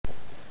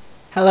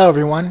Hello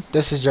everyone,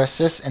 this is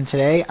Justice, and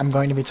today I'm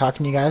going to be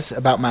talking to you guys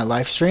about my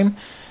live stream.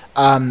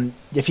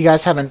 If you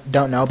guys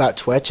don't know about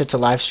Twitch, it's a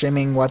live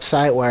streaming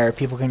website where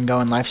people can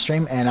go and live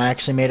stream, and I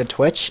actually made a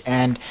Twitch,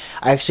 and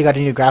I actually got a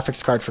new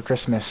graphics card for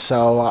Christmas,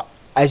 so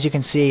as you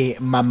can see,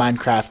 my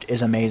Minecraft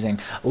is amazing.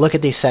 Look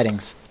at these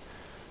settings.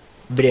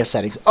 Video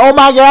settings. Oh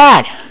my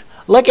god!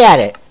 Look at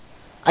it!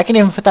 I can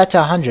even put that to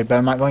 100, but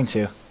I'm not going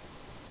to,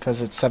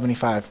 because it's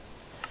 75.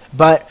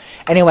 But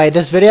anyway,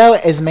 this video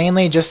is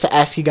mainly just to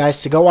ask you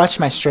guys to go watch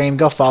my stream,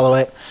 go follow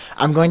it.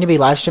 I'm going to be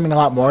live streaming a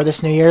lot more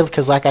this new year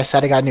because, like I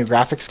said, I got a new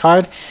graphics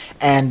card,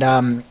 and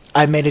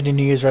I've made it a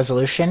New Year's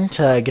resolution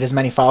to get as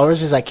many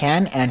followers as I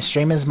can and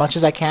stream as much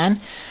as I can.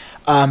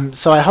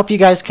 So I hope you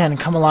guys can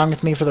come along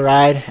with me for the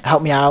ride,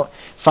 help me out,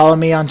 follow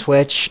me on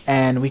Twitch,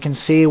 and we can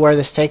see where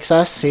this takes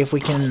us, see if we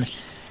can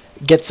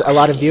get a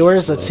lot of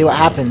viewers. Let's see what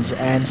happens.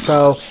 And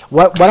so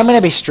what I'm going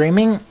to be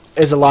streaming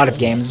is a lot of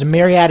games, a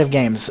myriad of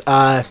games.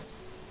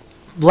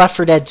 Left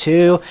 4 Dead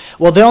 2.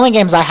 Well, the only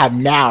games I have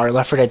now are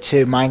Left 4 Dead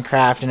 2,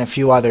 Minecraft, and a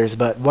few others.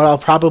 But what I'll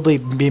probably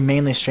be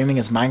mainly streaming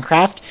is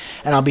Minecraft,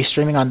 and I'll be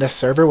streaming on this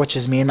server, which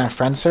is me and my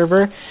friend's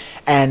server.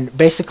 And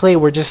basically,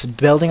 we're just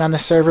building on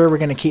this server. We're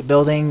going to keep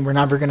building. We're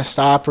never going to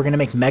stop. We're going to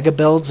make mega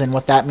builds, and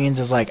what that means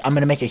is, like, I'm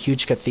going to make a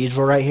huge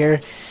cathedral right here,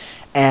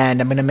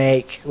 and I'm going to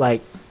make, like,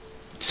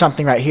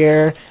 something right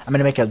here. I'm going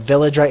to make a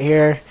village right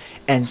here.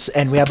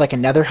 And we have like a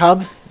nether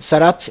hub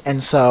set up,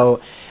 and so,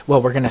 well,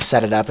 we're going to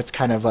set it up. It's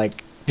kind of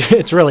like,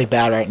 it's really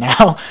bad right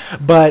now,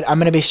 but I'm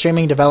going to be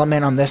streaming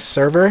development on this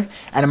server,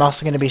 and I'm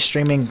also going to be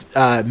streaming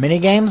mini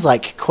games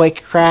like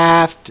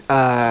QuakeCraft,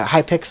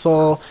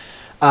 Hypixel,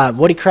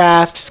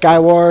 Woodycraft,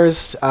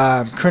 Skywars,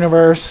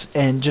 Crooniverse,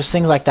 and just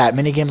things like that,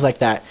 mini games like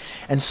that.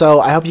 And so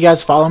I hope you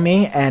guys follow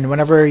me, and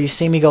whenever you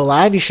see me go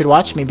live, you should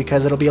watch me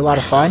because it'll be a lot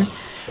of fun.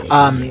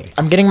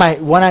 I'm getting my,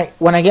 when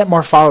I get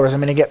more followers,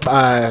 I'm going to get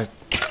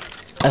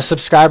a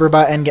subscriber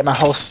button, get my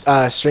whole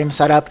stream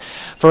set up.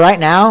 For right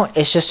now,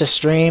 it's just a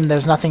stream.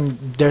 There's nothing,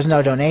 there's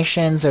no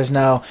donations, there's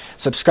no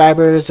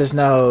subscribers, there's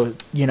no,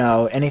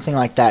 anything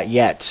like that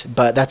yet.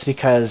 But that's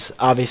because,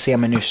 obviously,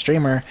 I'm a new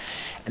streamer.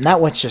 And that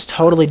witch just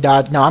totally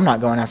dodged. No, I'm not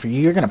going after you.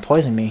 You're going to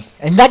poison me.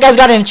 And that guy's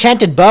got an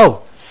enchanted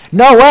bow.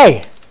 No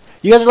way.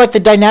 You guys are like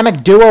the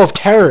dynamic duo of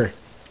terror.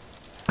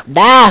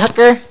 Nah,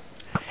 hooker.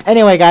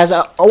 Anyway, guys,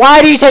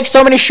 why do you take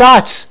so many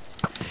shots?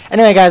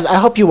 Anyway, guys, I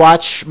hope you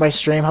watch my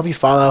stream, hope you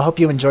follow, hope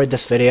you enjoyed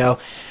this video.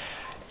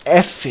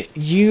 If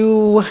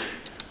you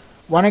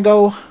want to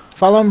go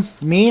follow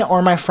me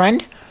or my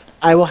friend,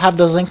 I will have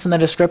those links in the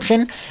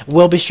description.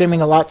 We'll be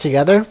streaming a lot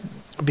together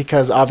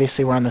because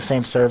obviously we're on the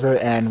same server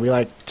and we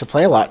like to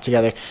play a lot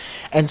together.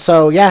 And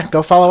so, yeah,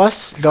 go follow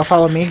us, go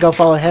follow me, go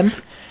follow him,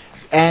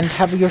 and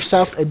have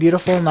yourself a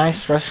beautiful,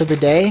 nice rest of the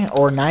day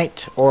or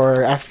night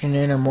or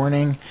afternoon or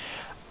morning,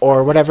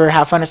 or whatever.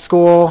 Have fun at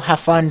school, have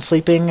fun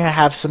sleeping,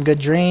 have some good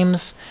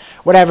dreams,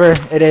 whatever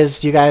it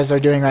is you guys are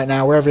doing right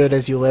now, wherever it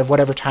is you live,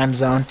 whatever time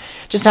zone,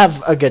 just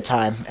have a good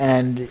time.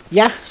 And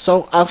yeah,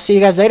 so I'll see you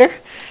guys later,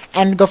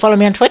 and go follow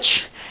me on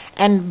Twitch,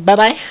 and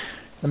bye-bye.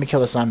 Let me kill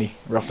this zombie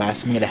real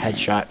fast. Let me get a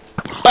headshot.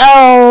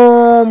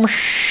 Boom!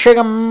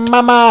 Sugar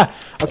mama!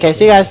 Okay,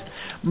 see you guys.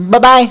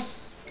 Bye-bye!